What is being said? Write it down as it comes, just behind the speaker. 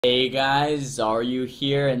Hey guys, Xaryu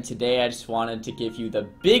here, and today I just wanted to give you the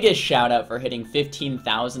biggest shout out for hitting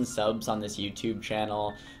 15,000 subs on this YouTube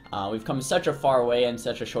channel. We've come such a far way in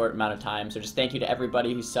such a short amount of time, so just thank you to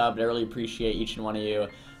everybody who subbed. I really appreciate each and one of you,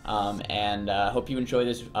 and hope you enjoy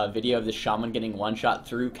this video of the shaman getting one-shot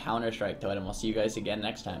through Counterstrike totem. I'll see you guys again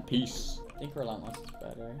next time. Peace. I think Relentless is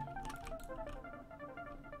better.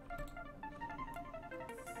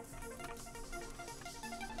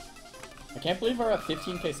 I can't believe we're at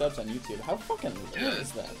 15k subs on YouTube. How fucking lit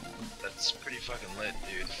is that, man? That's pretty fucking lit,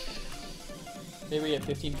 dude. Today we have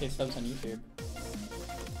 15k subs on YouTube.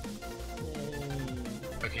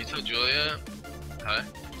 Yay. Okay, you tell Julia hi.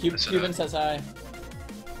 Cuban says hi.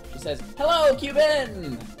 She says, "Hello,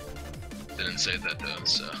 Cuban!" Didn't say that though,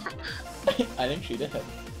 so. I think she did.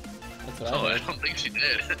 That's what I I don't think she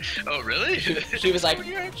did. Oh, really? She was like,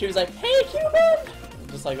 "Hey, Cuban!"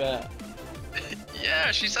 Just like that.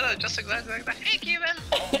 Yeah, she said it just exactly like that. Hey, Cuban!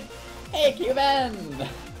 Hey, Cuban!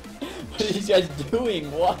 What are these guys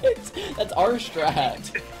doing? What? That's our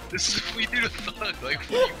strat. This is what we do to Thug. Like,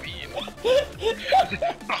 what do you mean?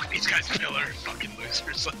 Fuck these guys, pillar. Fucking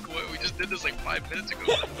losers. Like, what? We just did this like 5 minutes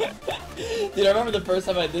ago. Dude, I remember the first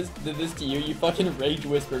time I did this to you, you fucking rage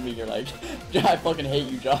whispered me. You're like, I fucking hate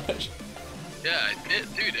you, Josh. Yeah, I did,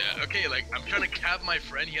 dude. Okay, like, I'm trying to cap my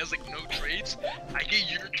friend. He has like no traits. I get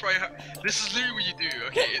your try hard. This is literally what you do.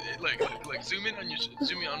 Okay, like zoom in on your,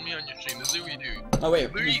 zoom in on me on your stream. This is what you do. Oh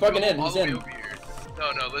wait, he's fucking in. He's in. No,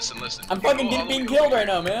 listen. I'm fucking being killed right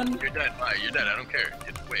now, man. You're dead. Bye. You're dead. I don't care.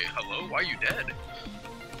 Wait, hello? Why are you dead?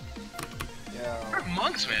 Yeah. We're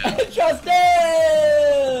monks, man. Justin!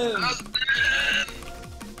 Justin!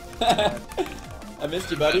 I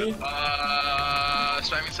missed you, buddy.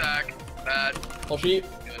 Spamming sack. Bad. Full sheep.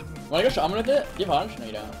 Good. Wanna go shaman with it? Do you have hunch? No,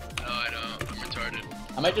 you don't. No, I don't. I'm retarded.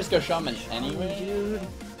 I might just go shaman anyway.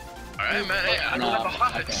 Alright, man. Hey, I don't have a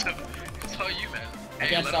hot, okay. so it's all you, man. I Hey,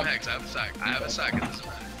 can't let stop. him hex. I have a sack. I have a sack. It doesn't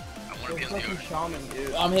matter. I want to be in the ocean. Shaman,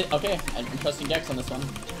 dude. I'm hit. Okay, I'm trusting Gex on this one.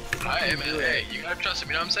 Alright, man. Hey, you gotta trust him.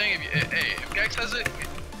 You know what I'm saying? If Gex has it,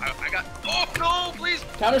 I got. Oh no, please.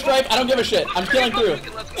 Counterstrike. I don't give a shit. I'm killing through.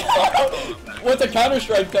 Let's go. What's a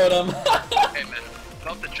Counterstrike totem? Hey, man.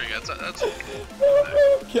 Pump the trigger. That's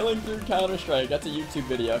Killing through Counterstrike. That's a YouTube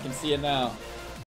video. I can see it now.